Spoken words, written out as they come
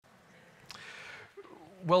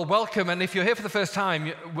Well, welcome, and if you're here for the first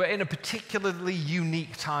time, we're in a particularly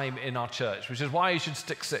unique time in our church, which is why you should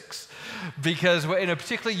stick six, because we're in a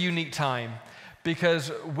particularly unique time,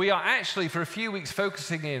 because we are actually, for a few weeks,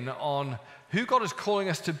 focusing in on who God is calling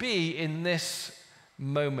us to be in this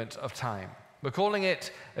moment of time. We're calling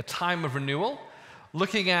it a time of renewal,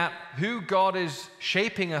 looking at who God is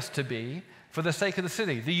shaping us to be for the sake of the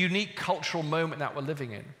city, the unique cultural moment that we're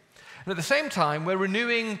living in. And at the same time, we're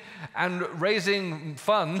renewing and raising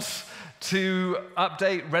funds to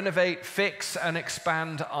update, renovate, fix, and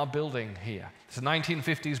expand our building here. It's a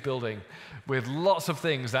 1950s building with lots of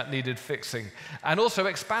things that needed fixing and also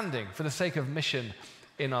expanding for the sake of mission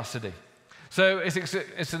in our city. So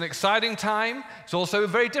it's an exciting time. It's also a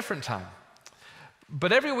very different time.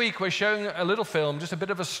 But every week we're showing a little film, just a bit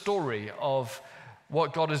of a story of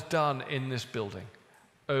what God has done in this building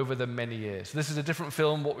over the many years. This is a different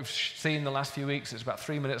film, what we've seen the last few weeks. It's about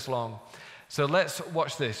 3 minutes long. So let's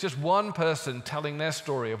watch this. Just one person telling their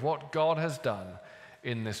story of what God has done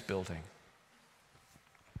in this building.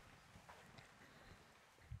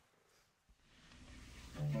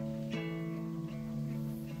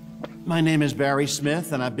 My name is Barry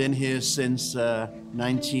Smith, and I've been here since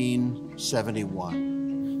 1971.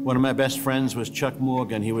 One of my best friends was Chuck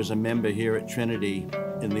Morgan. He was a member here at Trinity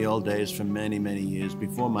in the old days for many, many years,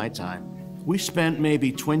 before my time. We spent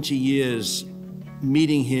maybe 20 years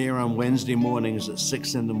meeting here on Wednesday mornings at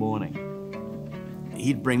 6 in the morning.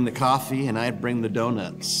 He'd bring the coffee and I'd bring the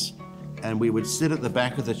donuts. And we would sit at the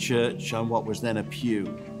back of the church on what was then a pew.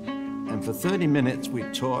 And for 30 minutes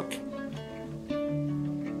we'd talk.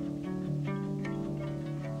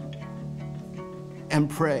 And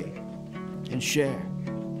pray and share.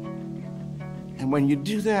 And when you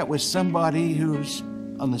do that with somebody who's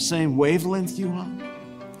on the same wavelength you are,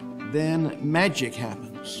 then magic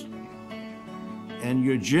happens. And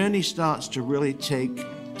your journey starts to really take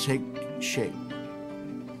shape.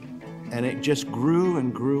 And it just grew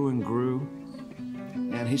and grew and grew.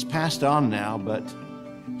 And he's passed on now, but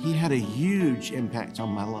he had a huge impact on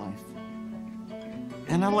my life.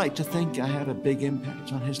 And I like to think I had a big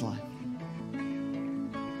impact on his life.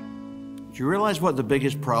 Do you realize what the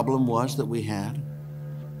biggest problem was that we had?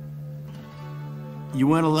 You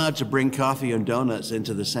weren't allowed to bring coffee and donuts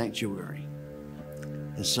into the sanctuary.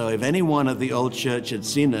 And so if anyone at the old church had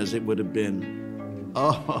seen us, it would have been,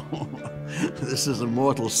 oh, this is a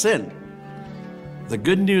mortal sin. The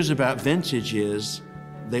good news about Vintage is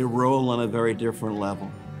they roll on a very different level.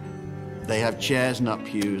 They have chairs, not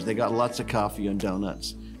pews. They got lots of coffee and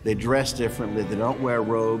donuts. They dress differently. They don't wear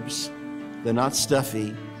robes. They're not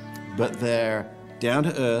stuffy, but they're down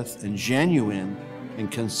to earth and genuine and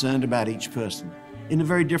concerned about each person in a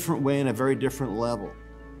very different way, in a very different level.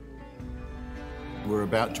 We're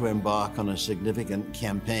about to embark on a significant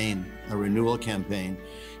campaign, a renewal campaign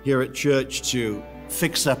here at church to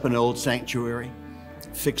fix up an old sanctuary,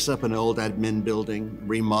 fix up an old admin building,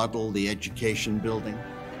 remodel the education building.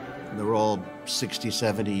 They're all 60,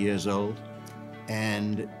 70 years old.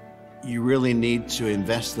 And you really need to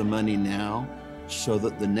invest the money now so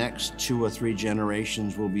that the next 2 or 3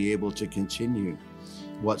 generations will be able to continue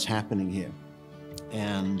what's happening here.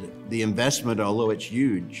 And the investment, although it's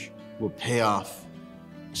huge, will pay off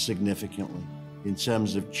significantly in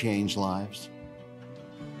terms of change lives.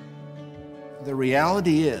 The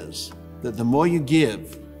reality is that the more you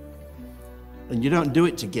give, and you don't do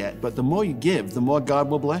it to get, but the more you give, the more God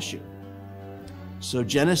will bless you. So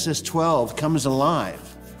Genesis 12 comes alive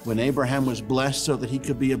when Abraham was blessed so that he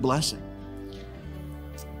could be a blessing.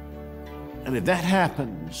 And if that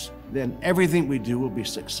happens, then everything we do will be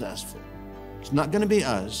successful. It's not going to be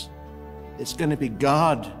us. It's going to be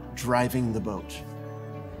God driving the boat.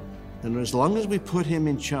 And as long as we put him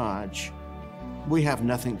in charge, we have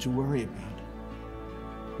nothing to worry about.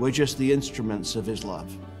 We're just the instruments of his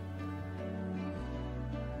love.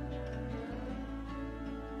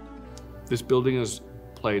 This building has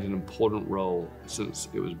played an important role since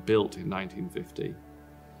it was built in 1950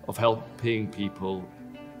 of helping people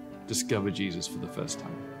discover Jesus for the first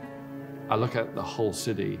time. I look at the whole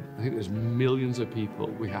city, I think there's millions of people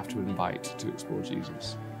we have to invite to explore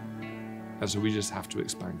Jesus. And so we just have to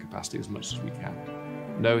expand capacity as much as we can,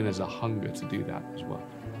 knowing there's a hunger to do that as well.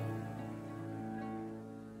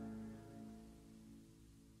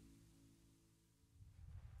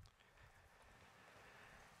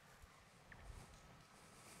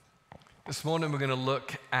 This morning we're going to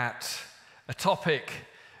look at a topic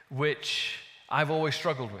which I've always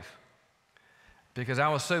struggled with, because I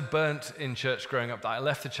was so burnt in church growing up that I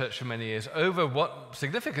left the church for many years over what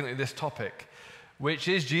significantly this topic, which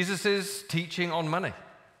is Jesus's teaching on money.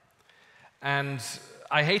 And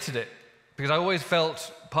I hated it because I always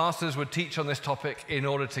felt pastors would teach on this topic in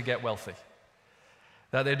order to get wealthy,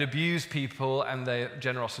 that they'd abuse people and their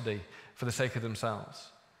generosity for the sake of themselves.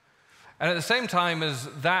 And at the same time as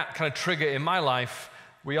that kind of trigger in my life,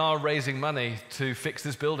 we are raising money to fix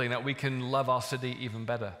this building that we can love our city even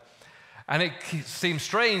better. And it seems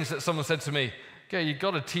strange that someone said to me, okay, you've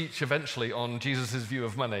got to teach eventually on Jesus' view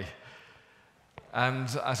of money. And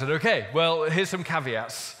I said, okay, well, here's some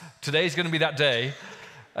caveats. Today's going to be that day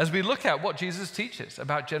as we look at what Jesus teaches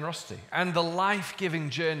about generosity and the life-giving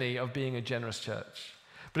journey of being a generous church.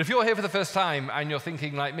 But if you're here for the first time and you're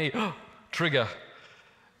thinking like me, oh, trigger,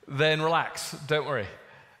 then relax, don't worry.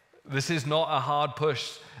 This is not a hard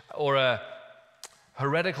push or a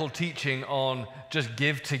heretical teaching on just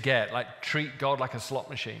give to get, like treat God like a slot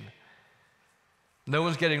machine. No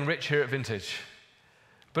one's getting rich here at Vintage.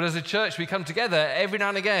 But as a church, we come together every now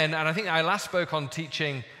and again, and I think I last spoke on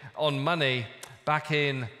teaching on money back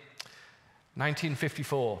in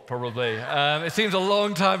 1954, probably. It seems a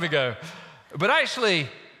long time ago. But actually,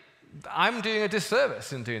 I'm doing a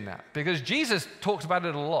disservice in doing that because Jesus talked about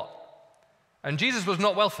it a lot. And Jesus was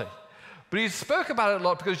not wealthy. But he spoke about it a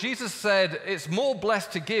lot because Jesus said it's more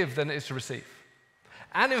blessed to give than it is to receive.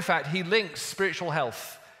 And in fact, he links spiritual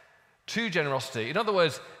health to generosity. In other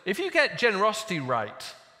words, if you get generosity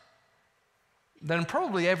right, then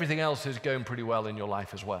probably everything else is going pretty well in your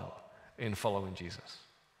life as well in following Jesus.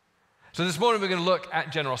 So this morning we're going to look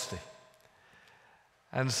at generosity.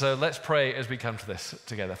 And so let's pray as we come to this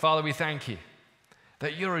together. Father, we thank you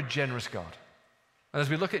that you're a generous God. And as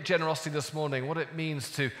we look at generosity this morning, what it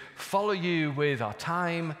means to follow you with our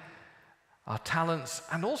time, our talents,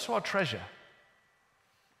 and also our treasure.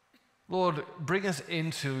 Lord, bring us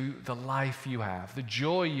into the life you have, the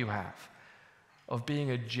joy you have of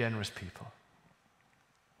being a generous people.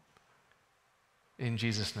 In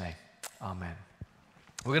Jesus' name, amen.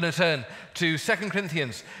 We're going to turn to 2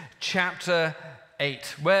 Corinthians chapter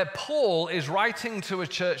 8, where Paul is writing to a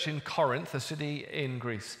church in Corinth, a city in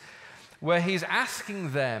Greece, where he's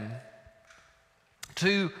asking them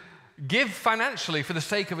to give financially for the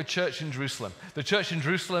sake of a church in Jerusalem. The church in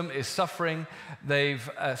Jerusalem is suffering. They've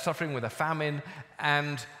suffering with a famine,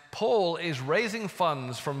 and Paul is raising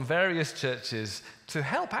funds from various churches to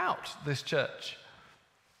help out this church.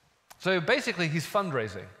 So basically, he's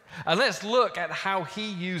fundraising. And let's look at how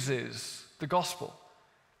he uses the gospel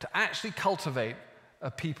to actually cultivate a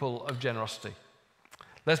people of generosity.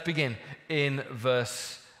 Let's begin in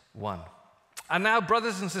verse 1. And now,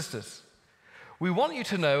 brothers and sisters, we want you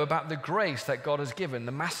to know about the grace that God has given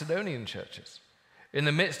the Macedonian churches. In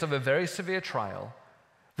the midst of a very severe trial,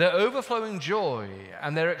 their overflowing joy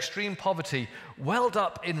and their extreme poverty welled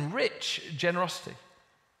up in rich generosity.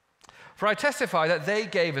 For I testify that they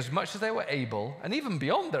gave as much as they were able, and even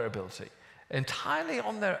beyond their ability, entirely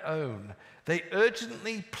on their own. They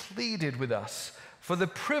urgently pleaded with us for the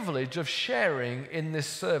privilege of sharing in this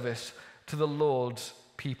service to the Lord's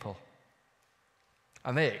people.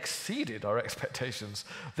 And they exceeded our expectations.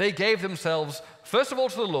 They gave themselves, first of all,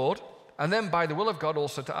 to the Lord, and then by the will of God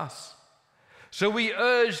also to us. So we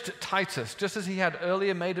urged Titus, just as he had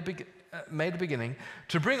earlier made a beginning,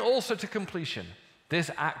 to bring also to completion this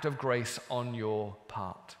act of grace on your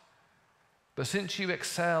part. But since you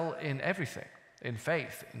excel in everything, in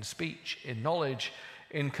faith, in speech, in knowledge,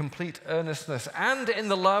 in complete earnestness, and in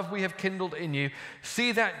the love we have kindled in you,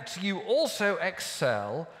 see that you also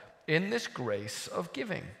excel in this grace of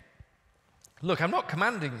giving. Look, I'm not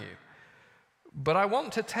commanding you, but I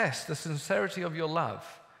want to test the sincerity of your love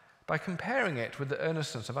by comparing it with the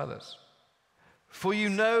earnestness of others. For you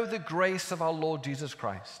know the grace of our Lord Jesus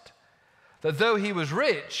Christ, that though he was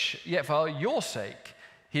rich, yet for your sake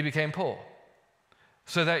he became poor,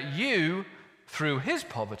 so that you, through his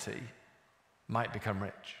poverty, might become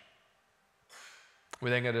rich. We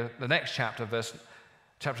then go to the next chapter,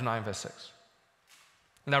 chapter 9, verse 6.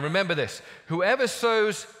 Now remember this, whoever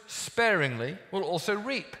sows sparingly will also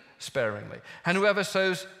reap sparingly, and whoever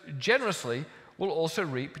sows generously will also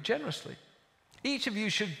reap generously. Each of you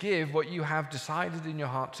should give what you have decided in your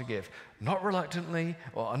heart to give, not reluctantly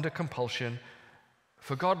or under compulsion,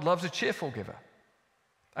 for God loves a cheerful giver.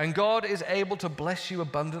 And God is able to bless you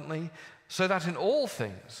abundantly, so that in all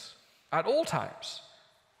things, at all times,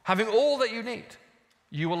 having all that you need,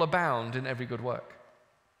 you will abound in every good work.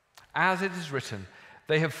 As it is written,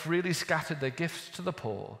 they have freely scattered their gifts to the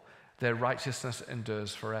poor, their righteousness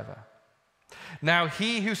endures forever. Now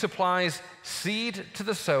he who supplies seed to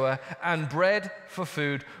the sower and bread for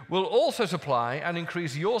food will also supply and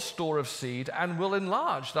increase your store of seed and will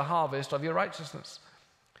enlarge the harvest of your righteousness.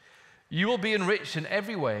 You will be enriched in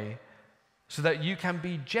every way so that you can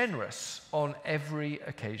be generous on every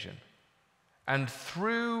occasion. and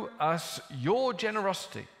through us, your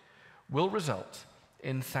generosity will result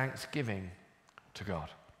in thanksgiving to God.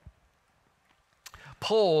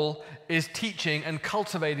 Paul is teaching and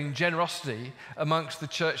cultivating generosity amongst the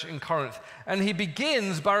church in Corinth. And he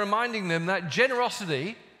begins by reminding them that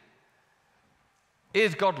generosity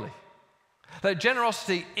is godly. That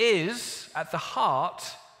generosity is at the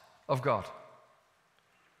heart of God.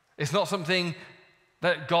 It's not something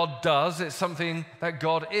that God does, it's something that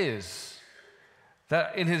God is.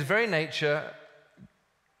 That in his very nature,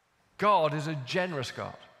 God is a generous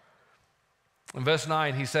God. In verse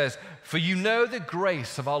 9, he says, "For you know the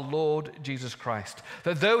grace of our Lord Jesus Christ,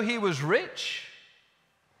 that though he was rich,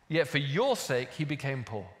 yet for your sake he became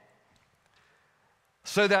poor,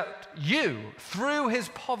 so that you, through his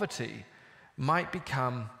poverty, might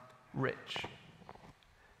become rich."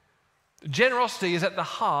 Generosity is at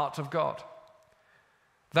the heart of God.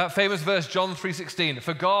 That famous verse, John 3:16,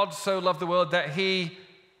 "For God so loved the world that he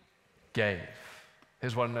gave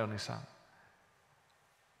his one and only Son."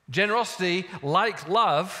 Generosity, like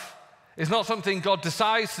love, is not something God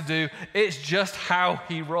decides to do, it's just how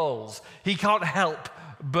he rolls. He can't help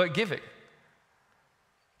but giving.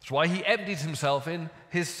 It's why he emptied himself in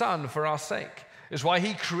his Son for our sake. It's why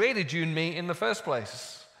he created you and me in the first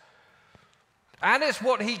place. And it's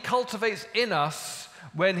what he cultivates in us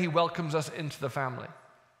when he welcomes us into the family.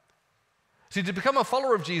 See, to become a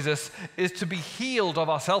follower of Jesus is to be healed of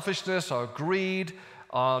our selfishness, our greed,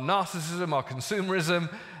 our narcissism, our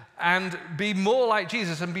consumerism, and be more like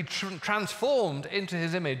Jesus and be transformed into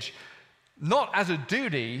his image, not as a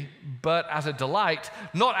duty, but as a delight,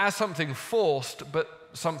 not as something forced, but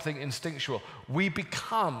something instinctual. We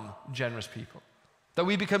become generous people. That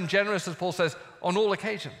we become generous, as Paul says, on all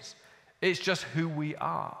occasions. It's just who we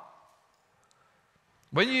are.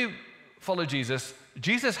 When you follow Jesus,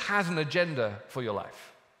 Jesus has an agenda for your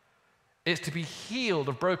life. It's to be healed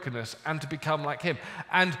of brokenness and to become like him.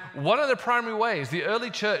 And one of the primary ways the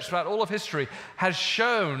early church throughout all of history has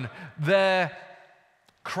shown their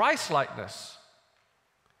Christ-likeness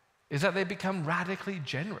is that they become radically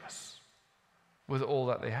generous with all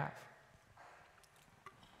that they have.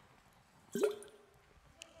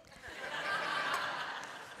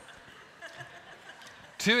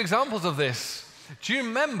 Two examples of this. Do you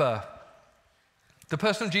remember the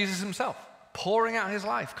person of Jesus himself, pouring out his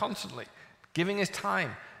life constantly, giving his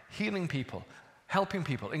time, healing people, helping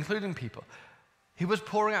people, including people? He was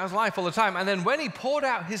pouring out his life all the time. And then when he poured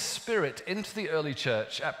out his Spirit into the early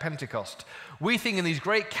church at Pentecost, we think in these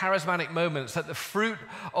great charismatic moments that the fruit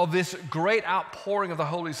of this great outpouring of the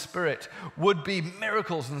Holy Spirit would be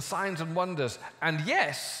miracles and signs and wonders. And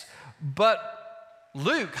yes, but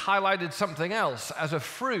Luke highlighted something else as a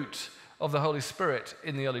fruit of the Holy Spirit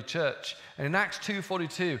in the early church. And in Acts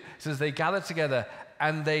 2:42, it says they gathered together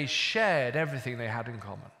and they shared everything they had in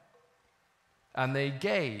common. And they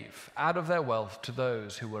gave out of their wealth to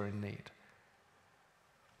those who were in need.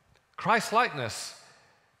 Christ-likeness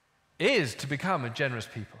is to become a generous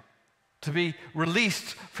people, to be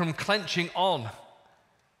released from clenching on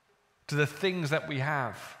to the things that we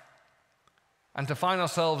have, and to find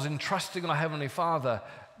ourselves in trusting our Heavenly Father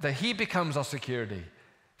that he becomes our security,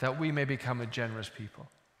 that we may become a generous people.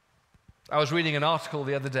 I was reading an article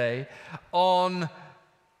the other day on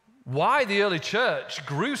why the early church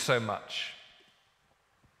grew so much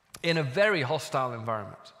in a very hostile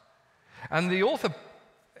environment. And the author,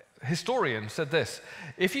 historian, said this: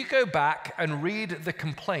 if you go back and read the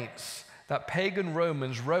complaints that pagan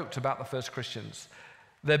Romans wrote about the first Christians,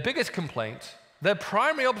 their biggest complaint, their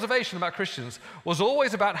primary observation about Christians was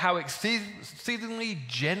always about how exceedingly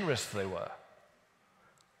generous they were.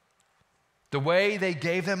 The way they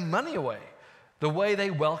gave their money away, the way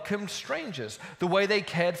they welcomed strangers, the way they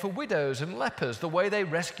cared for widows and lepers, the way they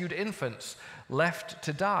rescued infants left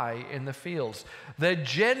to die in the fields. Their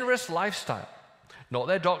generous lifestyle, not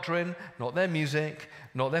their doctrine, not their music,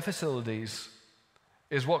 not their facilities,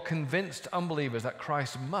 is what convinced unbelievers that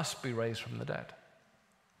Christ must be raised from the dead.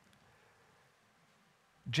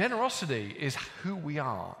 Generosity is who we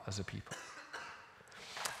are as a people.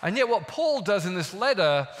 And yet what Paul does in this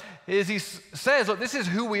letter is he says, look, this is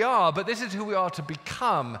who we are, but this is who we are to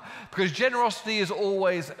become, because generosity is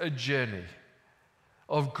always a journey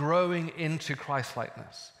of growing into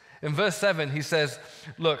Christ-likeness. In verse 7, he says,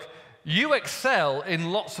 look, you excel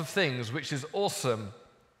in lots of things, which is awesome,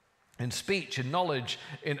 in speech, in knowledge,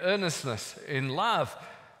 in earnestness, in love,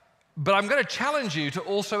 but I'm going to challenge you to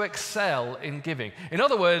also excel in giving. In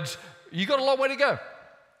other words, you've got a long way to go.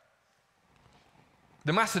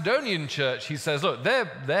 The Macedonian church, he says, look,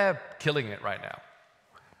 they're killing it right now.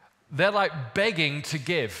 They're like begging to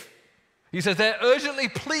give. He says they're urgently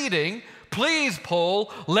pleading, Please,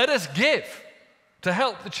 Paul, let us give to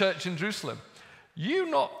help the church in Jerusalem. You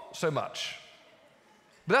not so much.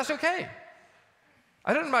 But that's okay.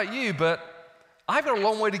 I don't know about you, but I've got a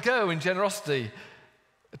long way to go in generosity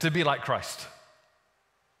to be like Christ.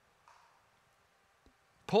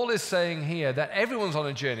 Paul is saying here that everyone's on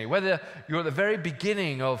a journey, whether you're at the very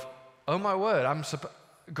beginning of, oh my word,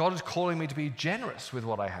 God is calling me to be generous with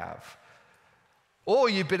what I have, or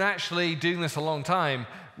you've been actually doing this a long time,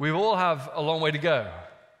 we all have a long way to go.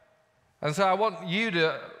 And so I want you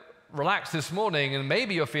to relax this morning, and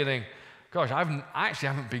maybe you're feeling, gosh, I actually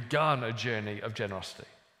haven't begun a journey of generosity.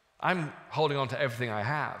 I'm holding on to everything I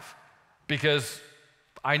have because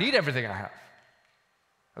I need everything I have.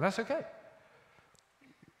 And that's okay.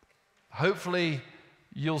 Hopefully,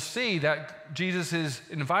 you'll see that Jesus is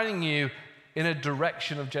inviting you in a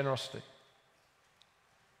direction of generosity.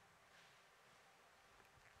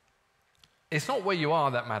 It's not where you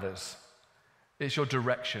are that matters. It's your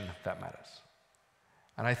direction that matters.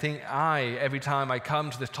 And I think every time I come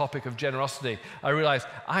to this topic of generosity, I realize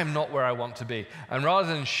I'm not where I want to be. And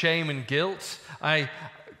rather than shame and guilt,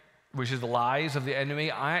 which is the lies of the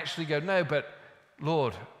enemy, I actually go, no, but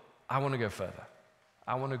Lord, I want to go further.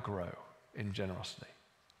 I want to grow in generosity.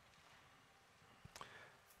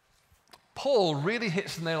 Paul really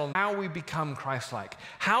hits the nail on how we become Christ-like,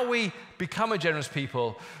 how we become a generous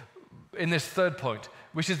people in this third point,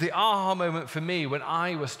 which is the aha moment for me when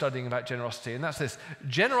I was studying about generosity, and that's this.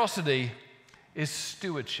 Generosity is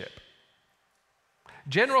stewardship.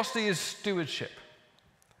 Generosity is stewardship.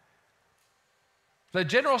 Now,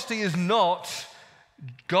 generosity is not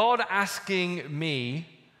God asking me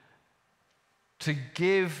to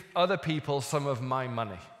give other people some of my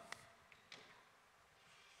money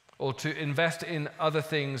or to invest in other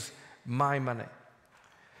things my money.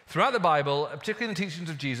 Throughout the Bible, particularly in the teachings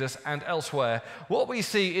of Jesus and elsewhere, what we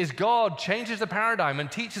see is God changes the paradigm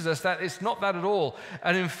and teaches us that it's not that at all.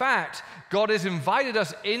 And in fact, God has invited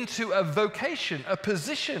us into a vocation, a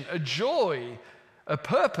position, a joy, a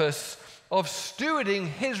purpose of stewarding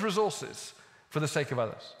His resources for the sake of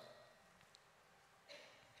others.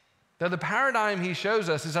 Now, the paradigm He shows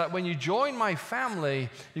us is that when you join my family,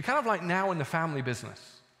 you're kind of like now in the family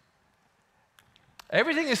business.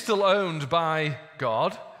 Everything is still owned by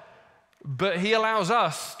God, but He allows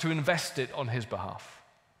us to invest it on His behalf.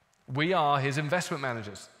 We are His investment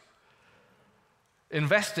managers,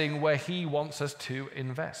 investing where He wants us to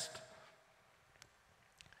invest.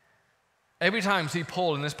 Every time, see,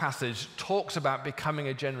 Paul in this passage talks about becoming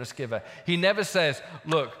a generous giver. He never says,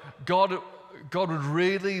 look, God would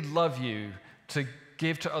really love you to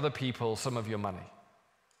give to other people some of your money.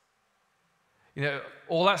 You know,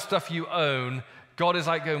 all that stuff you own, God is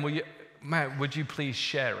like going, well, man, would you please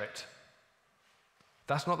share it?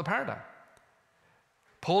 That's not the paradigm.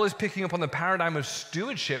 Paul is picking up on the paradigm of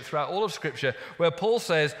stewardship throughout all of Scripture, where Paul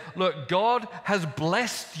says, look, God has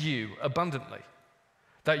blessed you abundantly,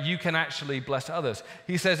 that you can actually bless others.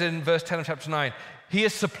 He says in verse 10 of chapter 9, He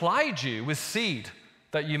has supplied you with seed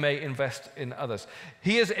that you may invest in others.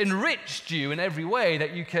 He has enriched you in every way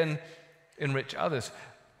that you can enrich others.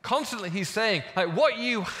 Constantly He's saying, like, what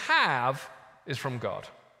you have is from God.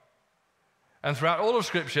 And throughout all of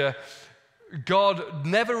Scripture, God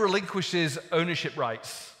never relinquishes ownership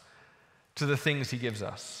rights to the things He gives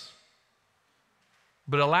us,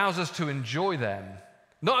 but allows us to enjoy them,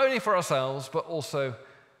 not only for ourselves, but also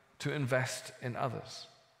to invest in others.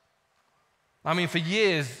 I mean, for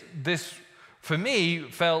years, this, for me,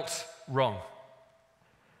 felt wrong.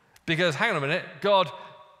 Because, hang on a minute, God,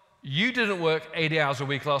 you didn't work 80 hours a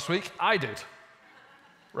week last week, I did.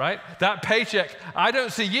 Right? That paycheck, I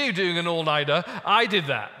don't see you doing an all-nighter, I did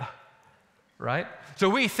that. Right? So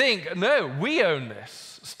we think, no, we own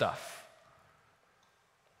this stuff.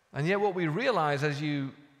 And yet what we realize as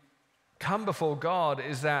you come before God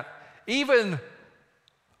is that even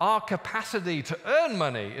our capacity to earn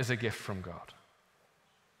money is a gift from God.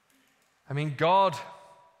 I mean, God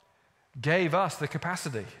gave us the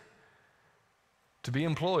capacity to be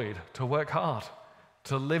employed, to work hard,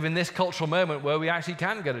 to live in this cultural moment where we actually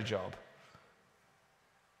can get a job.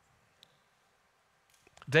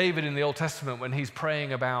 David in the Old Testament, when he's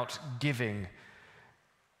praying about giving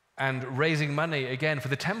and raising money again for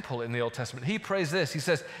the temple in the Old Testament, he prays this. He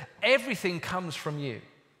says, everything comes from you,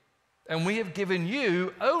 and we have given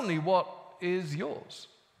you only what is yours.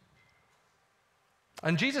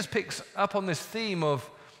 And Jesus picks up on this theme of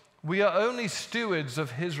we are only stewards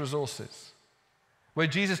of His resources, where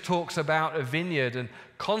Jesus talks about a vineyard and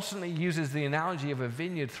constantly uses the analogy of a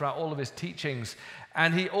vineyard throughout all of His teachings.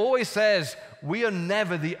 And He always says, we are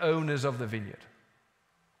never the owners of the vineyard.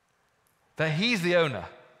 That He's the owner.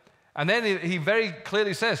 And then he very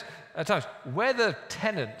clearly says at times, we're the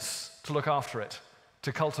tenants to look after it,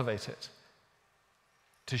 to cultivate it,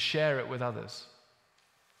 to share it with others.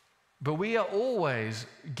 But we are always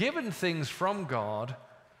given things from God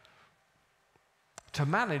to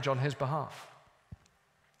manage on his behalf.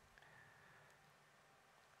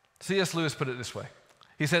 C.S. Lewis put it this way.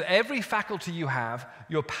 He said, every faculty you have,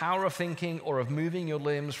 your power of thinking or of moving your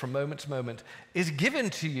limbs from moment to moment, is given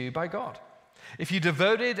to you by God. If you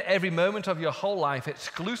devoted every moment of your whole life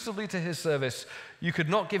exclusively to his service, you could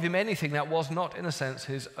not give him anything that was not, in a sense,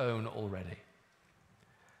 his own already.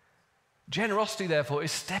 Generosity, therefore,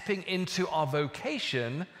 is stepping into our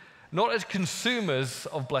vocation, not as consumers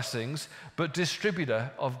of blessings, but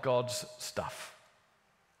distributor of God's stuff.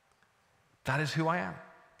 That is who I am.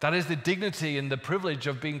 That is the dignity and the privilege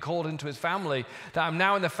of being called into his family, that I'm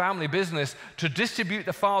now in the family business to distribute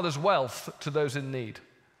the Father's wealth to those in need.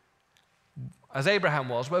 As Abraham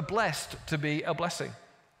was, we're blessed to be a blessing.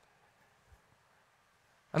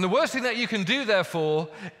 And the worst thing that you can do, therefore,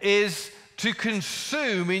 is to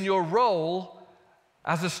consume in your role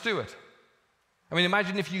as a steward. I mean,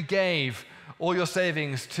 imagine if you gave all your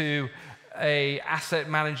savings to an asset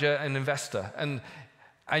manager and investor,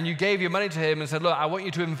 and you gave your money to him and said, look, I want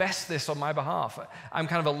you to invest this on my behalf. I'm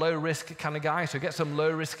kind of a low-risk kind of guy, so get some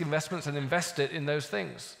low-risk investments and invest it in those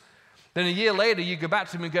things. Then a year later, you go back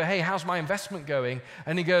to him and go, hey, how's my investment going?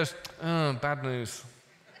 And he goes, oh, bad news.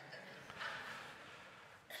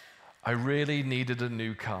 I really needed a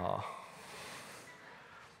new car.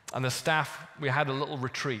 And the staff, we had a little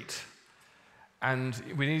retreat, and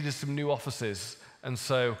we needed some new offices. And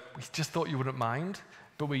so we just thought you wouldn't mind,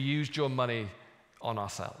 but we used your money on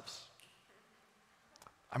ourselves.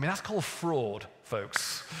 I mean, that's called fraud,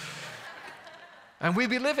 folks. And we'd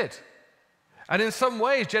be livid. And in some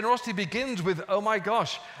ways, generosity begins with, oh my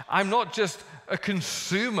gosh, I'm not just a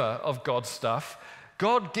consumer of God's stuff.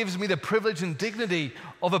 God gives me the privilege and dignity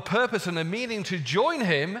of a purpose and a meaning to join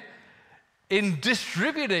him in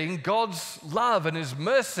distributing God's love and his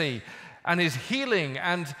mercy and his healing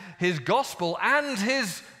and his gospel and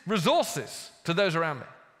his resources to those around me.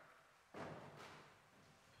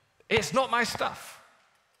 It's not my stuff.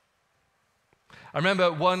 I remember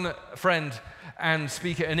one friend and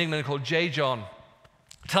speaker in England called J. John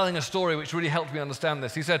telling a story which really helped me understand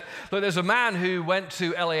this. He said, look, there's a man who went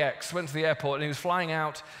to LAX, went to the airport, and he was flying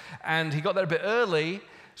out, and he got there a bit early,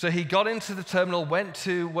 so he got into the terminal, went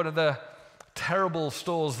to one of the terrible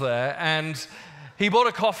stores there, and he bought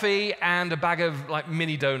a coffee and a bag of like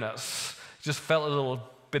mini donuts. Just felt a little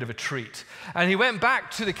bit of a treat. And he went back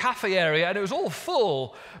to the cafe area, and it was all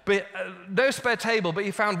full, but no spare table, but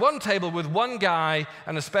he found one table with one guy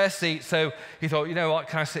and a spare seat, so he thought, you know what,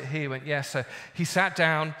 can I sit here? He went, yes. So he sat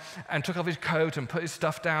down and took off his coat and put his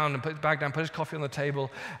stuff down and put his bag down, put his coffee on the table,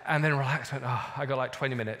 and then relaxed, went, oh, I got like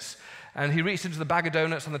 20 minutes. And he reached into the bag of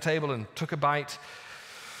donuts on the table and took a bite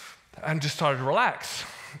and just started to relax.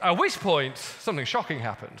 At which point, something shocking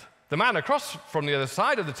happened. The man across from the other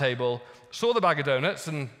side of the table saw the bag of donuts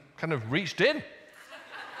and kind of reached in,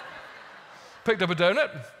 picked up a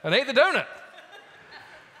donut and ate the donut.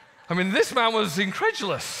 I mean, this man was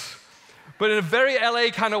incredulous, but in a very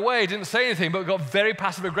LA kind of way, didn't say anything, but got very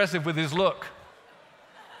passive-aggressive with his look.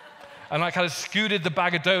 And I kind of scooted the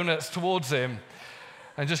bag of donuts towards him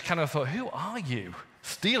and just kind of thought, who are you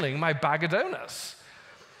stealing my bag of donuts?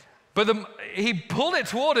 But he pulled it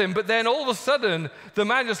toward him, but then all of a sudden, the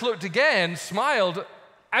man just looked again, smiled,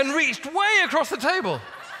 and reached way across the table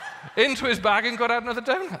into his bag and got out another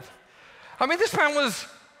donut. I mean, this man was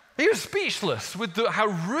speechless with how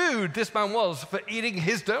rude this man was for eating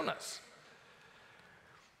his donuts.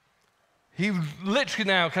 He literally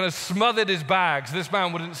now kind of smothered his bag so this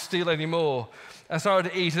man wouldn't steal anymore and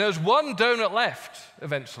started to eat. And there was one donut left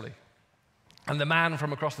eventually. And the man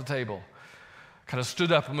from across the table kind of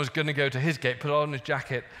stood up and was going to go to his gate, put on his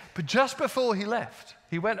jacket. But just before he left,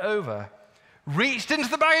 he went over, reached into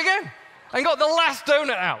the bag again, and got the last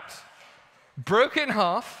donut out, broke it in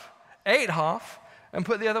half, ate half, and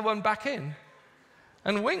put the other one back in,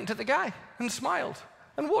 and winked at the guy, and smiled,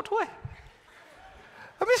 and walked away.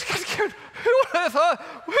 I mean, this guy's going,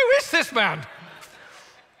 who is this man?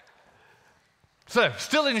 So,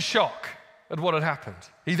 still in shock at what had happened,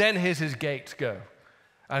 he then hears his gate go,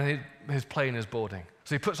 and his plane is boarding.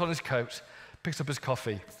 So he puts on his coat, picks up his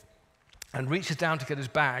coffee, and reaches down to get his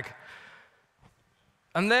bag.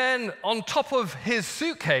 And then on top of his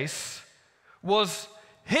suitcase was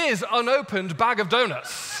his unopened bag of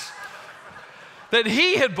donuts that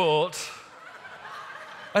he had bought.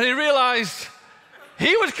 And he realized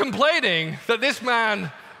he was complaining that this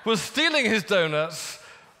man was stealing his donuts,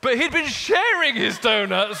 But he'd been sharing his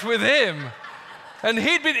donuts with him. And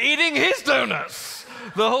he'd been eating his donuts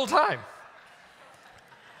the whole time.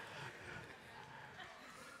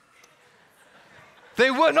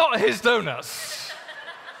 They were not his donuts.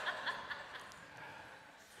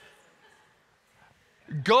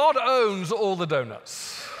 God owns all the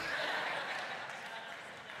donuts.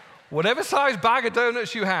 Whatever size bag of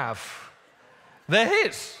donuts you have, they're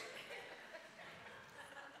his.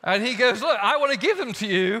 And he goes, look, I want to give them to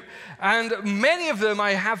you, and many of them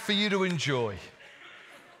I have for you to enjoy.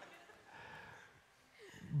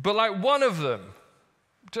 But like one of them,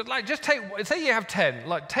 just take, say you have 10,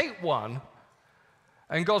 like take one,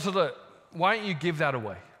 and God said, look, why don't you give that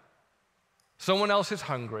away? Someone else is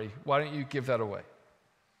hungry, why don't you give that away?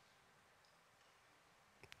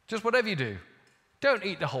 Just whatever you do, don't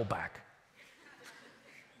eat the whole bag.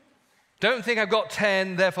 Don't think I've got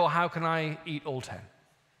 10, therefore how can I eat all 10?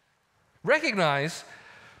 Recognize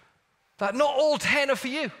that not all 10 are for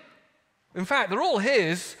you. In fact, they're all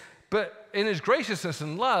his, but in his graciousness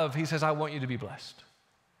and love, he says, I want you to be blessed.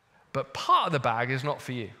 But part of the bag is not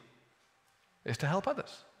for you. It's to help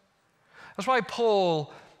others. That's why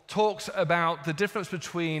Paul talks about the difference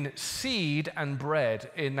between seed and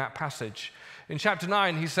bread in that passage. In chapter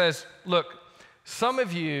 9, he says, look, some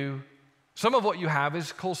of what you have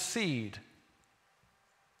is called seed.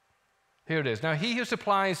 Here it is. Now, he who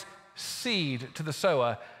supplies seed to the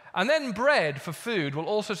sower, and then bread for food will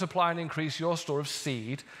also supply and increase your store of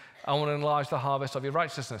seed and will enlarge the harvest of your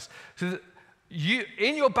righteousness. So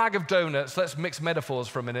in your bag of donuts, let's mix metaphors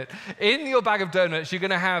for a minute. In your bag of donuts, you're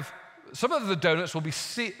going to have, some of the donuts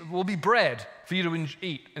will be bread for you to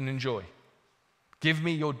eat and enjoy. Give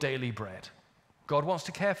me your daily bread. God wants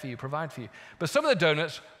to care for you, provide for you. But some of the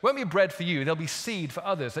donuts won't be bread for you. They'll be seed for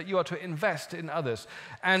others, that you are to invest in others.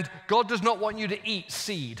 And God does not want you to eat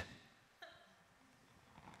seed.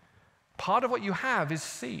 Part of what you have is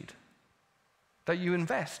seed that you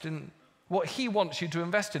invest in what he wants you to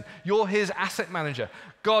invest in. You're his asset manager.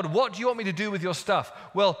 God, what do you want me to do with your stuff?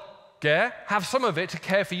 Well, have some of it to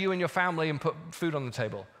care for you and your family and put food on the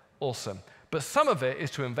table. Awesome. But some of it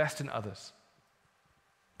is to invest in others,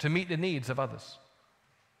 to meet the needs of others.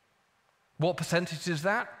 What percentage is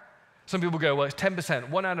that? Some people go, well, it's 10%,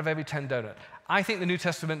 1 out of every 10 donut. I think the New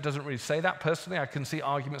Testament doesn't really say that personally. I can see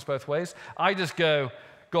arguments both ways. I just go,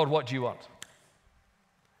 God, what do you want?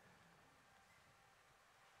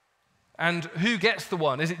 And who gets the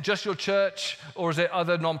one? Is it just your church or is it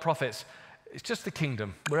other nonprofits? It's just the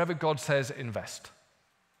kingdom. Wherever God says invest.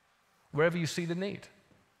 Wherever you see the need.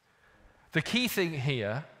 The key thing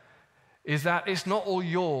here is that it's not all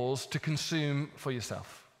yours to consume for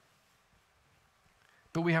yourself.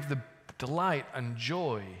 But we have the delight and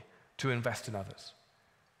joy to invest in others.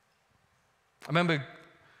 I remember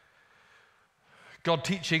God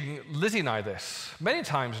teaching Lizzie and I this many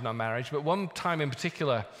times in our marriage, but one time in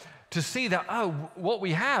particular, to see that, what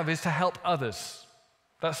we have is to help others.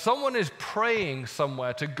 That someone is praying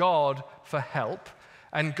somewhere to God for help,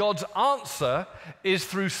 and God's answer is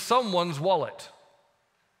through someone's wallet.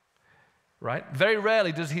 Right? Very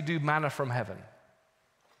rarely does he do manna from heaven.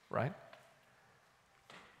 Right?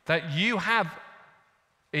 That you have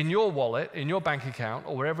in your wallet, in your bank account,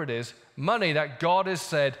 or wherever it is, money that God has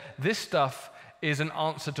said, this stuff is an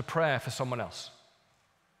answer to prayer for someone else.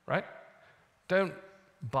 Right? Don't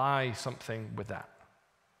buy something with that.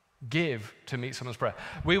 Give to meet someone's prayer.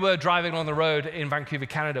 We were driving on the road in Vancouver,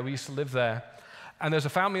 Canada. We used to live there. And there's a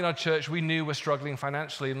family in our church we knew were struggling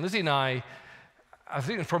financially. And Lizzie and I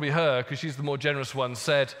think it's probably her, because she's the more generous one,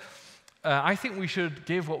 said, I think we should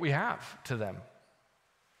give what we have to them.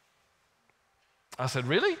 I said,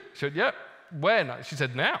 really? She said, yeah. When? She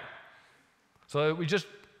said, now. So we just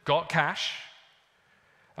got cash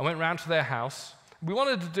and went round to their house. We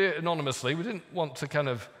wanted to do it anonymously. We didn't want to kind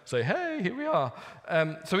of say, hey, here we are.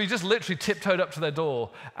 So we just literally tiptoed up to their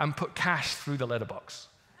door and put cash through the letterbox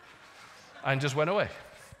and just went away.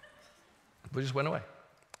 We just went away.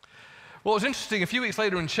 What was interesting, a few weeks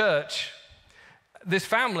later in church, this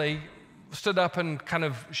family stood up and kind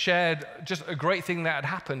of shared just a great thing that had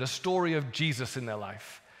happened, a story of Jesus in their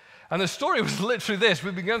life. And the story was literally this.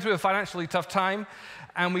 We'd been going through a financially tough time,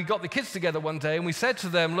 and we got the kids together one day, and we said to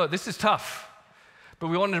them, look, this is tough, but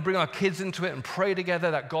we wanted to bring our kids into it and pray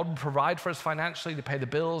together that God would provide for us financially to pay the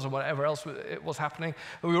bills and whatever else was happening.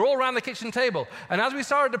 And we were all around the kitchen table, and as we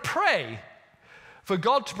started to pray for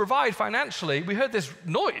God to provide financially, we heard this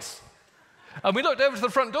noise. And we looked over to the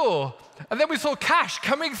front door, and then we saw cash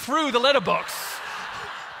coming through the letterbox,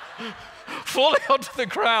 falling onto the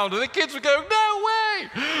ground, and the kids were going, no way!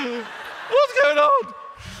 What's going on?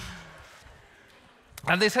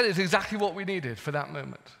 And they said it's exactly what we needed for that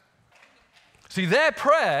moment. See, their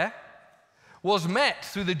prayer was met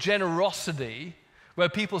through the generosity where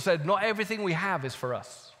people said, not everything we have is for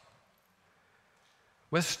us.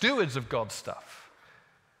 We're stewards of God's stuff.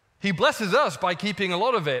 He blesses us by keeping a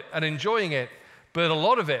lot of it and enjoying it, but a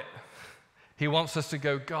lot of it, he wants us to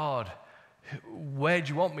go, God, where do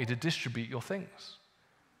you want me to distribute your things?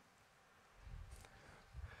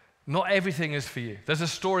 Not everything is for you. There's a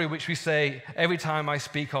story which we say every time I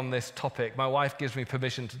speak on this topic. My wife gives me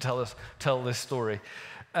permission to tell this story.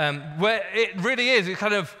 Where it really is, it's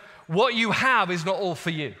kind of what you have is not all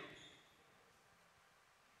for you.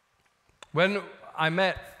 When I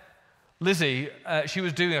met Lizzie, she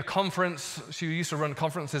was doing a conference. She used to run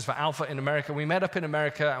conferences for Alpha in America. We met up in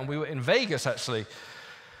America, and we were in Vegas, actually.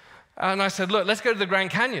 And I said, look, let's go to the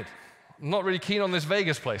Grand Canyon. I'm not really keen on this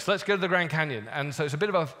Vegas place. Let's go to the Grand Canyon. And so it's a bit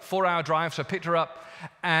of a 4-hour drive, so I picked her up,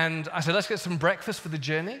 and I said, let's get some breakfast for the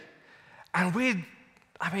journey. And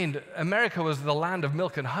America was the land of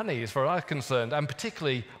milk and honey, as far as I was concerned, and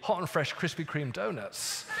particularly hot and fresh Krispy Kreme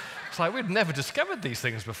donuts. It's like we'd never discovered these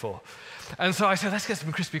things before. And so I said, let's get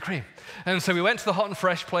some Krispy Kreme. And so we went to the hot and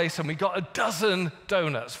fresh place, and we got a dozen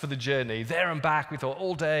donuts for the journey. There and back, we thought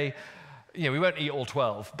all day, we won't eat all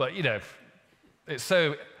 12, but, it's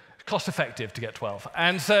so cost-effective to get 12.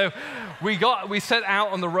 And so we set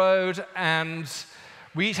out on the road, and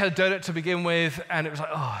we each had a donut to begin with, and it was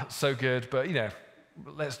like, oh, it's so good, but,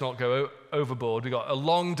 let's not go overboard. We got a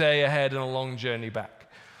long day ahead and a long journey back.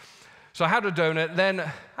 So I had a donut. Then,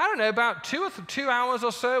 I don't know, about 2 hours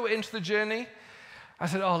or so into the journey, I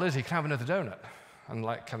said, oh, Lizzie, can I have another donut? And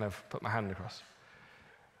kind of put my hand across.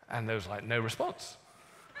 And there was no response.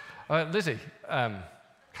 Lizzie, can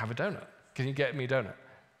I have a donut? Can you get me a donut?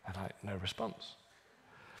 And no response.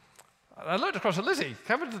 I looked across at Lizzie,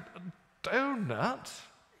 can I have a donut?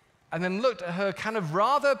 And then looked at her kind of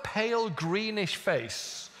rather pale greenish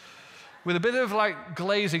face with a bit of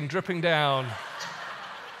glazing dripping down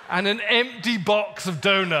and an empty box of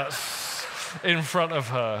donuts in front of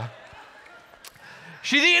her.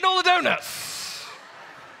 She'd eaten all the donuts.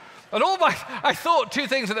 And I thought 2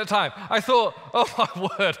 things at the time. I thought, oh my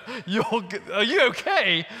word, are you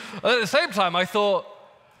okay? And at the same time, I thought,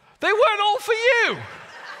 they weren't all for you.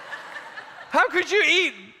 How could you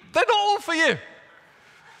eat? They're not all for you.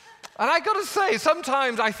 And I got to say,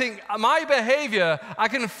 sometimes I think my behavior, I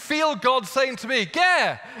can feel God saying to me,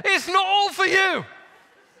 Ger, it's not all for you.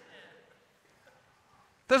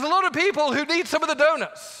 There's a lot of people who need some of the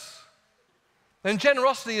donuts. And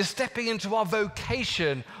generosity is stepping into our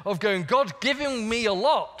vocation of going, God's giving me a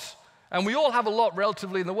lot. And we all have a lot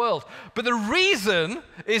relatively in the world. But the reason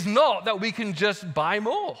is not that we can just buy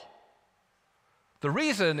more. The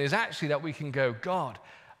reason is actually that we can go, God,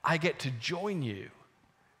 I get to join you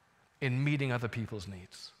in meeting other people's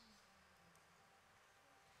needs.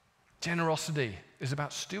 Generosity is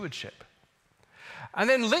about stewardship. And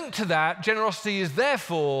then linked to that, generosity is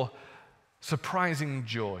therefore surprising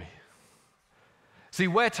joy. See,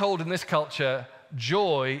 we're told in this culture,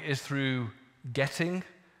 joy is through getting,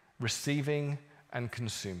 receiving, and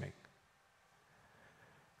consuming.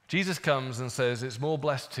 Jesus comes and says it's more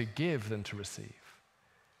blessed to give than to receive.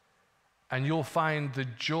 And you'll find the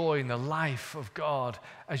joy and the life of God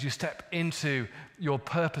as you step into your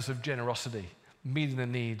purpose of generosity, meeting the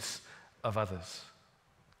needs of others.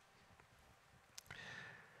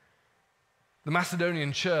 The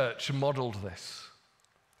Macedonian church modeled this.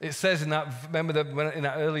 It says in that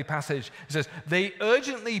early passage, it says, they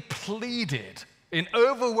urgently pleaded in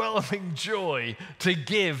overwhelming joy to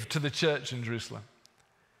give to the church in Jerusalem.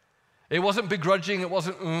 It wasn't begrudging, it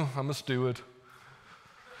wasn't, I'm a steward.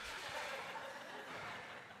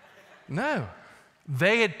 No,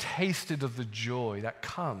 they had tasted of the joy that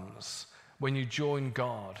comes when you join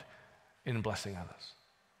God in blessing others.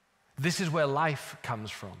 This is where life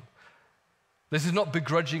comes from. This is not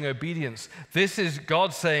begrudging obedience. This is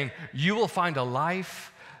God saying, you will find a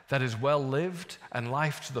life that is well lived and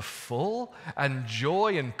life to the full and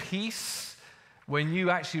joy and peace when you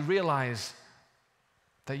actually realize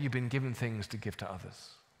that you've been given things to give to others.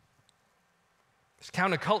 It's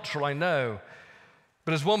countercultural, I know.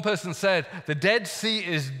 But as one person said, the Dead Sea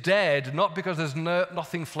is dead not because there's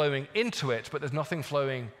nothing flowing into it, but there's nothing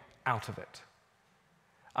flowing out of it.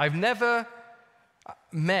 I've never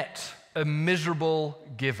met a miserable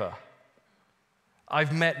giver.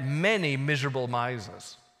 I've met many miserable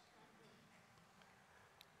misers.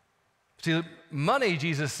 See, money,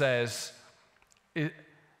 Jesus says, it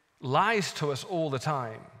lies to us all the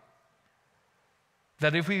time.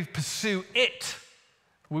 That if we pursue it,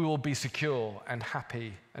 we will be secure and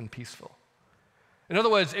happy and peaceful. In other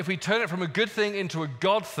words, if we turn it from a good thing into a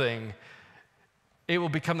God thing, it will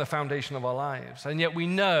become the foundation of our lives. And yet we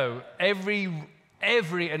know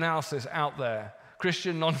every analysis out there,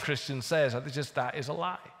 Christian, non-Christian, says that that is a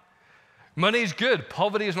lie. Money is good.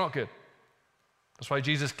 Poverty is not good. That's why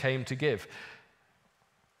Jesus came to give.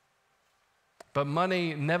 But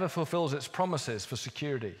money never fulfills its promises for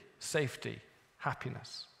security, safety,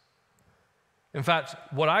 happiness. In fact,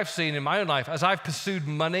 what I've seen in my own life, as I've pursued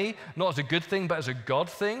money, not as a good thing, but as a God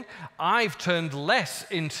thing, I've turned less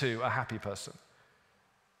into a happy person,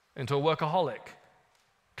 into a workaholic,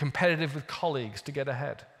 competitive with colleagues to get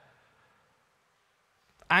ahead,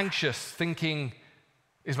 anxious, thinking,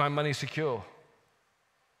 is my money secure?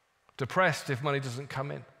 Depressed if money doesn't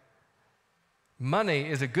come in. Money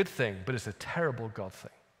is a good thing, but it's a terrible God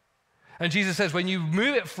thing. And Jesus says when you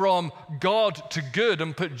move it from God to good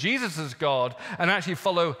and put Jesus as God and actually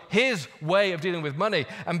follow his way of dealing with money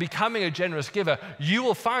and becoming a generous giver, you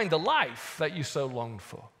will find the life that you so longed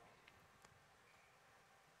for.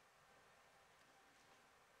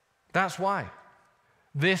 That's why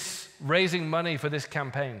this raising money for this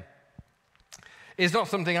campaign is not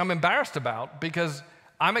something I'm embarrassed about, because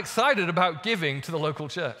I'm excited about giving to the local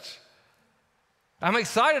church. I'm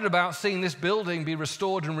excited about seeing this building be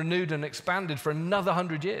restored and renewed and expanded for another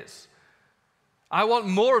 100 years. I want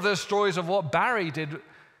more of those stories of what Barry did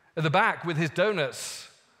at the back with his donuts,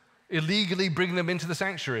 illegally bringing them into the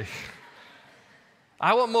sanctuary.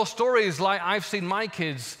 I want more stories like I've seen my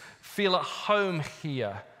kids feel at home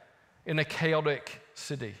here in a chaotic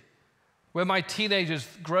city, where my teenagers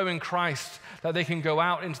grow in Christ, that they can go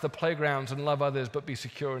out into the playgrounds and love others but be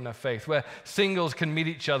secure in their faith, where singles can meet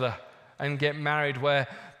each other and get married, where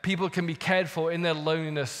people can be cared for in their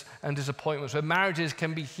loneliness and disappointments, where marriages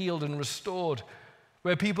can be healed and restored,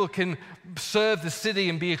 where people can serve the city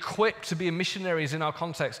and be equipped to be missionaries in our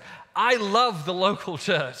context. I love the local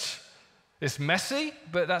church. It's messy,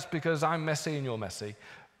 but that's because I'm messy and you're messy.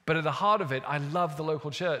 But at the heart of it, I love the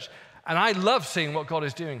local church. And I love seeing what God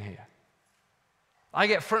is doing here. I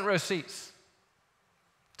get front row seats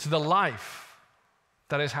to the life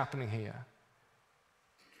that is happening here.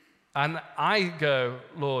 And I go,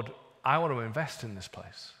 Lord, I want to invest in this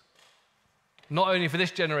place. Not only for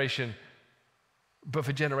this generation, but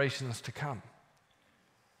for generations to come.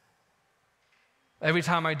 Every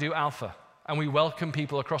time I do Alpha, and we welcome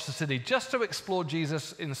people across the city just to explore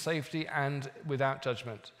Jesus in safety and without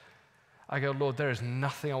judgment, I go, Lord, there is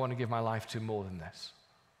nothing I want to give my life to more than this.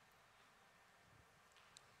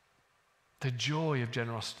 The joy of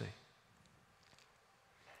generosity.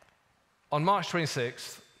 On March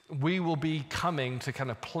 26th, we will be coming to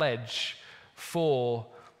kind of pledge for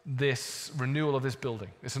this renewal of this building.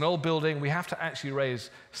 It's an old building. We have to actually raise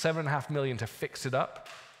 $7.5 million to fix it up.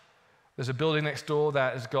 There's a building next door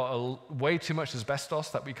that has got way too much asbestos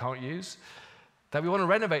that we can't use, that we want to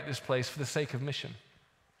renovate this place for the sake of mission.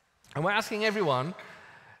 And we're asking everyone,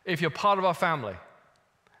 if you're part of our family,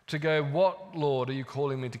 to go, what, Lord, are you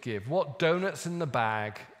calling me to give? What donuts in the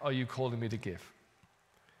bag are you calling me to give?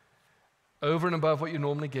 Over and above what you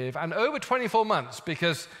normally give, and over 24 months,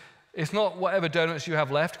 because it's not whatever donuts you have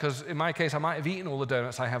left, because in my case, I might have eaten all the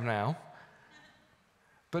donuts I have now.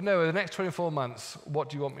 But no, over the next 24 months, what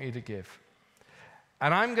do you want me to give?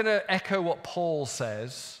 And I'm going to echo what Paul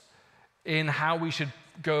says in how we should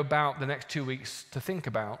go about the next 2 weeks to think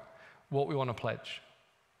about what we want to pledge.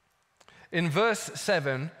 In verse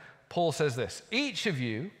 7, Paul says this: each of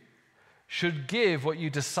you should give what you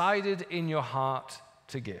decided in your heart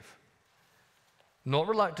to give, not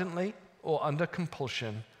reluctantly or under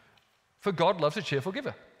compulsion, for God loves a cheerful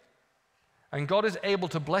giver. And God is able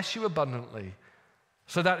to bless you abundantly,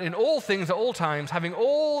 so that in all things at all times, having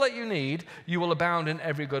all that you need, you will abound in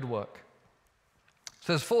every good work.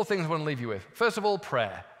 So there's 4 things I want to leave you with. First of all,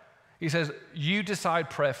 prayer. He says, you decide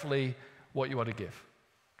prayerfully what you want to give.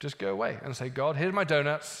 Just go away and say, God, here's my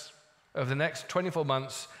donuts. Over the next 24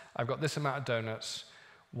 months, I've got this amount of donuts.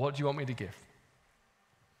 What do you want me to give?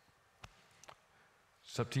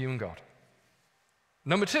 It's up to you and God.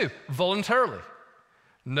 Number 2, voluntarily.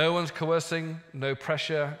 No one's coercing, no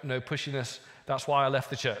pressure, no pushiness. That's why I left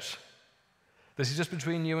the church. This is just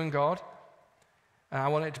between you and God, and I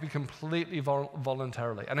want it to be completely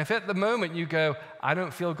voluntarily. And if at the moment you go, I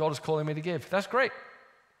don't feel God is calling me to give, that's great.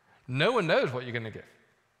 No one knows what you're going to give.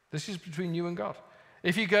 This is between you and God.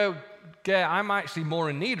 If you go, yeah, I'm actually more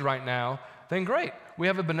in need right now, then great. We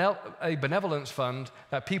have a benevolence fund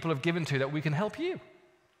that people have given to that we can help you.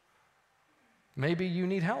 Maybe you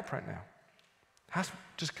need help right now. That's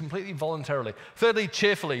just completely voluntarily. Thirdly,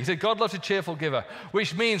 cheerfully. He said, God loves a cheerful giver,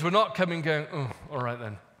 which means we're not coming going, oh, all right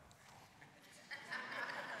then.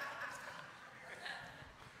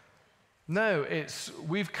 No, it's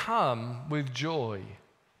we've come with joy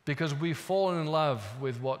because we've fallen in love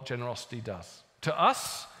with what generosity does. To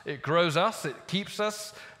us, it grows us, it keeps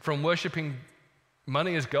us from worshiping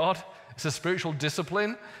money as God. It's a spiritual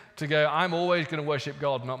discipline to go, I'm always going to worship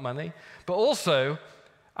God, not money. But also,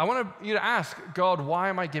 I want you to ask God, why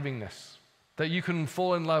am I giving this? That you can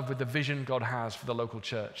fall in love with the vision God has for the local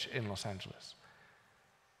church in Los Angeles.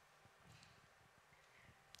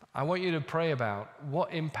 I want you to pray about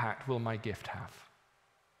what impact will my gift have?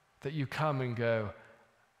 That you come and go,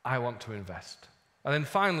 I want to invest. And then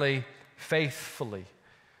finally, faithfully.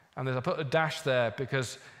 And I put a dash there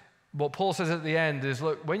because what Paul says at the end is,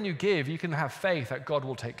 look, when you give, you can have faith that God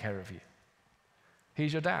will take care of you.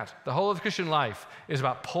 He's your dad. The whole of Christian life is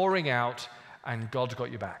about pouring out and God's got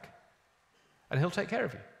your back. And he'll take care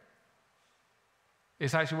of you.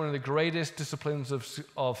 It's actually one of the greatest disciplines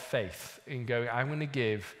of faith in going, I'm going to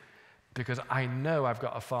give because I know I've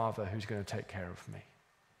got a father who's going to take care of me.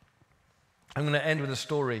 I'm going to end with a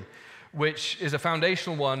story which is a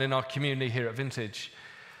foundational one in our community here at Vintage.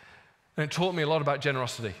 And it taught me a lot about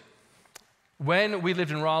generosity. When we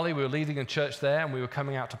lived in Raleigh, we were leading a church there, and we were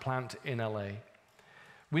coming out to plant in LA.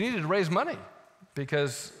 We needed to raise money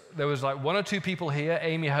because there was like one or two people here,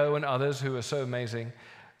 Amy Ho and others who were so amazing,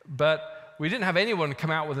 but we didn't have anyone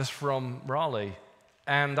come out with us from Raleigh,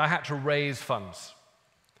 and I had to raise funds.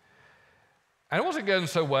 And it wasn't going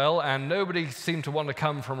so well, and nobody seemed to want to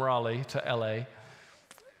come from Raleigh to LA.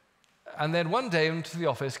 And then one day into the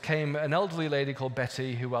office came an elderly lady called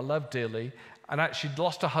Betty, who I loved dearly, and she'd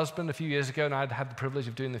lost her husband a few years ago, and I'd had the privilege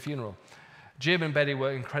of doing the funeral. Jim and Betty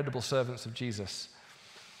were incredible servants of Jesus.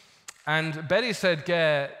 And Betty said,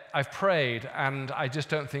 Gare, I've prayed, and I just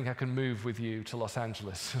don't think I can move with you to Los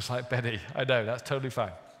Angeles. It was like, Betty, I know, that's totally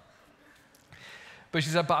fine. But she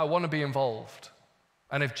said, but I want to be involved.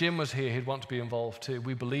 And if Jim was here, he'd want to be involved too.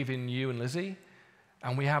 We believe in you and Lizzie,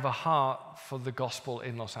 and we have a heart for the gospel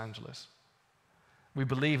in Los Angeles. We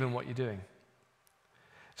believe in what you're doing.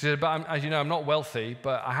 She said, but as you know, I'm not wealthy,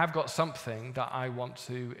 but I have got something that I want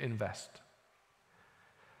to invest.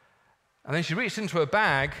 And then she reached into her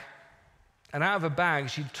bag, and out of her bag,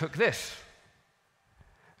 she took this,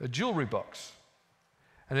 a jewelry box.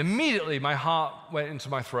 And immediately my heart went into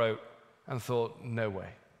my throat and thought, no way.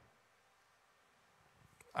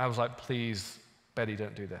 I was like, please, Betty,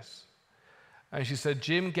 don't do this. And she said,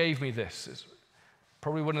 Jim gave me this. It's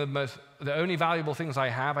probably one of the only valuable things I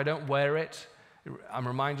have. I don't wear it. I'm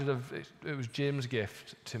reminded of it was Jim's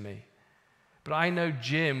gift to me. But I know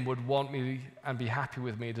Jim would want me and be happy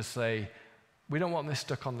with me to say, we don't want this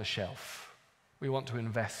stuck on the shelf. We want to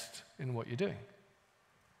invest in what you're doing.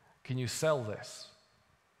 Can you sell this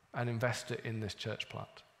and invest it in this church plant?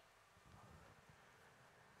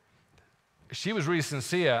 She was really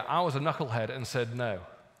sincere. I was a knucklehead and said, no,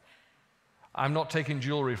 I'm not taking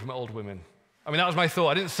jewelry from old women. I mean, that was my thought.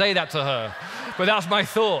 I didn't say that to her, but that's my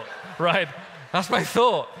thought, right? That's my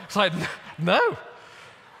thought. It's like, no.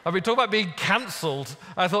 I've been talking about being cancelled.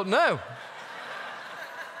 I thought, no.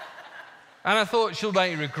 And I thought, she'll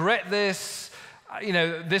make me regret this. You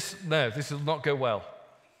know, this will not go well.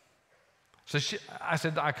 So I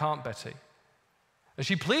said, I can't, Betty. And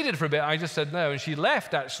she pleaded for a bit. I just said no. And she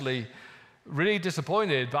left, actually, really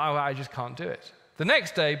disappointed, but I just can't do it. The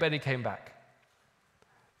next day, Betty came back.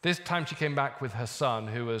 This time she came back with her son,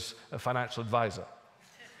 who was a financial advisor.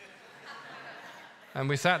 And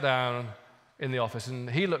we sat down in the office, and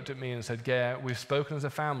he looked at me and said, Gare, we've spoken as a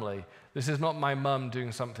family. This is not my mum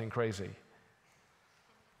doing something crazy.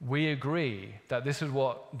 We agree that this is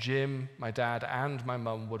what Jim, my dad, and my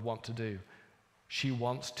mum would want to do. She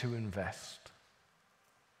wants to invest.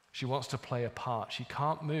 She wants to play a part. She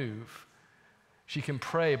can't move. She can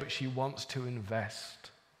pray, but she wants to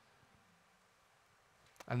invest.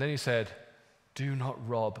 And then he said, do not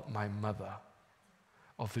rob my mother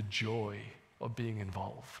of the joy of being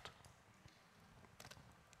involved.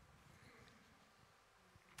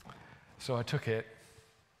 So I took it,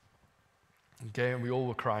 and we all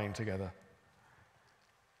were crying together.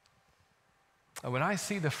 And when I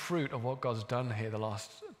see the fruit of what God's done here the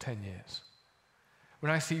last 10 years,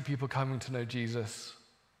 when I see people coming to know Jesus,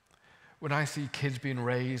 when I see kids being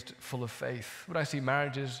raised full of faith, when I see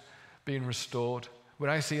marriages being restored,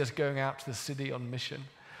 when I see us going out to the city on mission,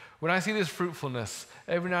 when I see this fruitfulness,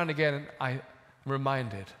 every now and again I'm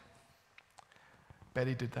reminded,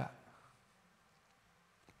 Betty did that.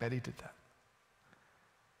 Betty did that.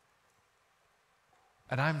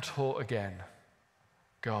 And I'm taught again,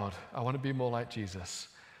 God, I want to be more like Jesus,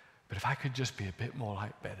 but if I could just be a bit more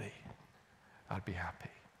like Betty, I'd be happy.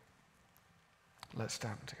 Let's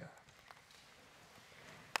stand together.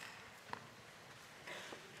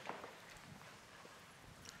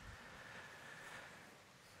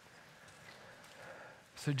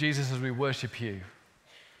 So Jesus, as we worship you,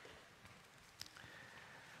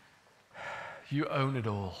 you own it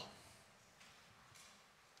all.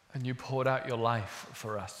 And you poured out your life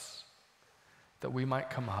for us that we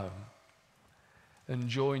might come home and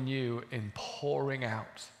join you in pouring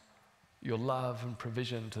out your love and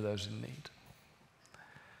provision to those in need.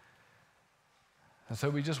 And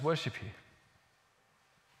so we just worship you,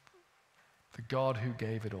 the God who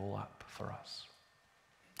gave it all up for us.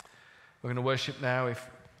 We're going to worship now. If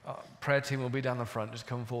our prayer team will be down the front, just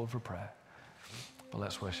come forward for prayer. But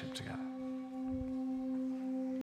let's worship together.